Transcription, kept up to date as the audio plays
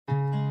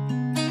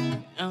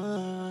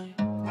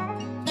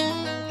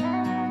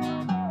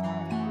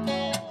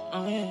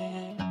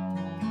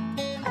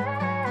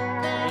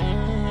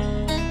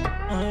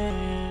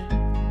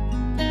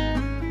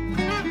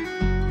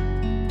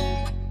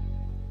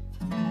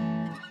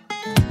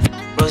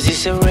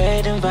Roses are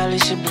red and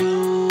violets are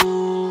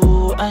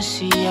blue. I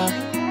see ya.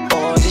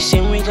 All the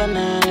same we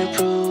gonna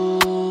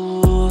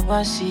improve.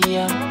 I see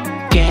ya.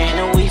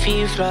 Can't wait for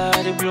you fly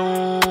to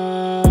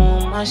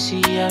bloom. I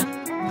see ya.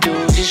 Do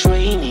this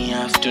rainy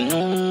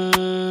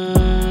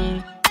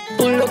afternoon.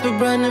 Pull up a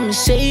brand new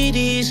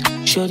Mercedes.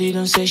 Shorty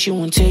done say she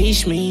won't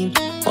taste me.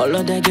 All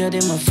of that girl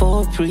in my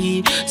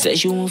 4-pre. Said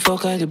she won't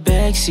fuck out the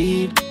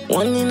backseat.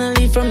 One in a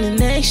leave from the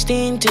next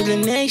thing to the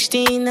next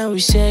thing. Now we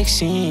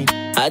sexing.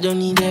 I don't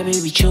need that,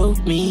 baby, choke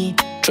me.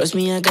 Trust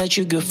me, I got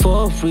you good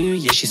for free.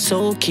 Yeah, she's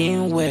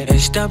soaking wet. Hey,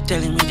 stop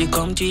telling me to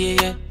come to you,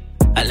 yeah.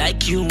 I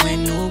like you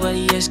when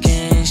nobody else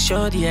can.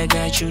 Shorty, I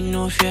got you,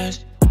 no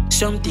fears.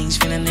 Some things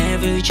finna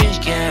never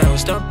change, girl.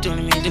 Stop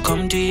telling me to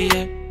come to you,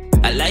 yeah.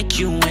 I like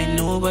you when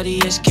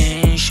nobody else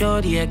can.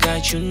 Shorty, I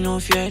got you, no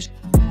fears.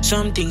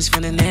 Some things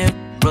finna never.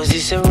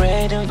 Roses are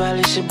red and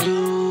violets are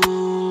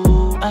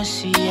blue. I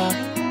see ya.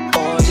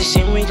 All the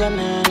same we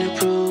gonna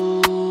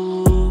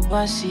improve.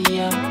 I see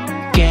ya.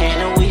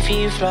 Can't wait for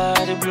you fly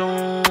to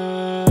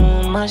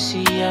bloom. I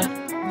see ya.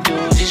 Do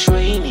this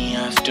rainy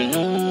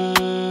afternoon.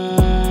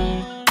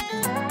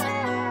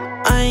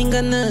 I ain't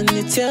got nothing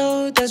to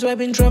tell, that's why I've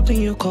been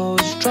dropping your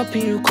calls,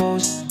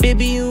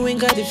 Baby, you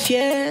ain't got the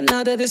fear,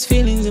 now that there's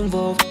feelings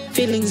involved.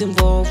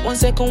 1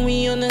 second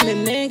we on and the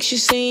next, you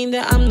saying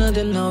that I'm not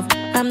enough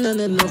when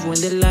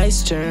the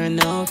lights turn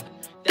off.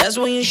 That's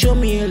when you show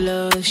me your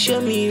love, show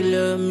me you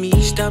love me.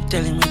 Stop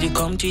telling me to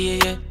come to you,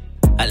 yeah.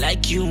 I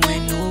like you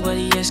when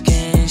nobody else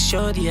can.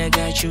 Shorty, I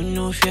got you,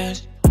 no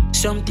fears.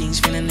 Some things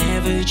finna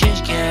never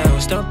change, girl.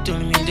 Stop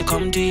telling me to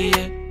come to you,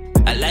 yeah.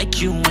 I like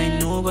you when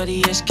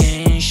nobody else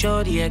can.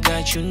 Shorty, I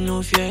got you,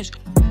 no fears.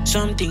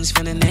 Some things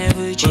finna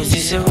never change.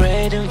 Roses are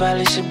red and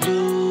violets are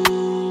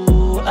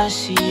blue. I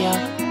see ya.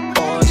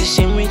 All the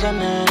same we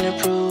gonna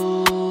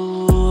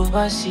improve.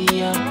 I see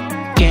ya.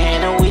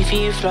 Can't wait for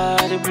you fly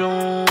to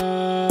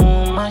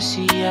bloom. I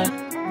see ya.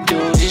 Do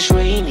this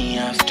rainy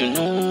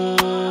afternoon.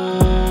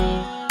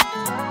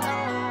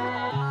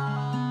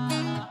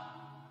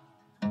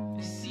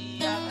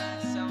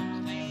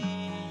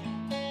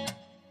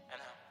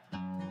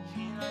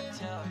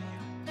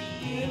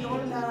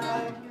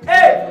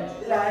 Hey,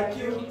 like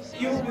you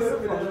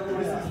beautiful.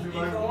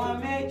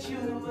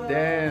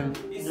 Damn,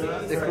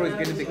 the crew is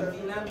getting big.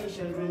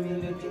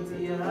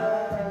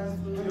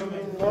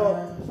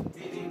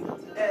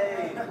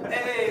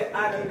 Hey, I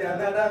need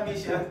another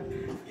mission.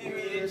 Give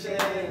me a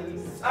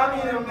chance. I'm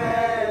in a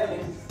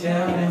mess.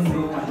 Tell them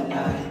who I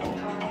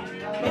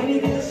like. Many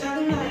days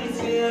and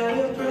nights, yeah, I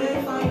will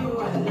pray for you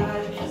and I.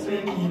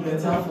 Make it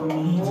better for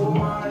me to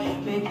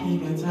want. Make it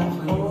better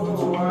for you to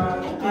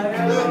want.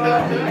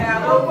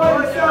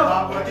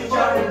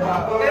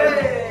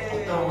 Hey.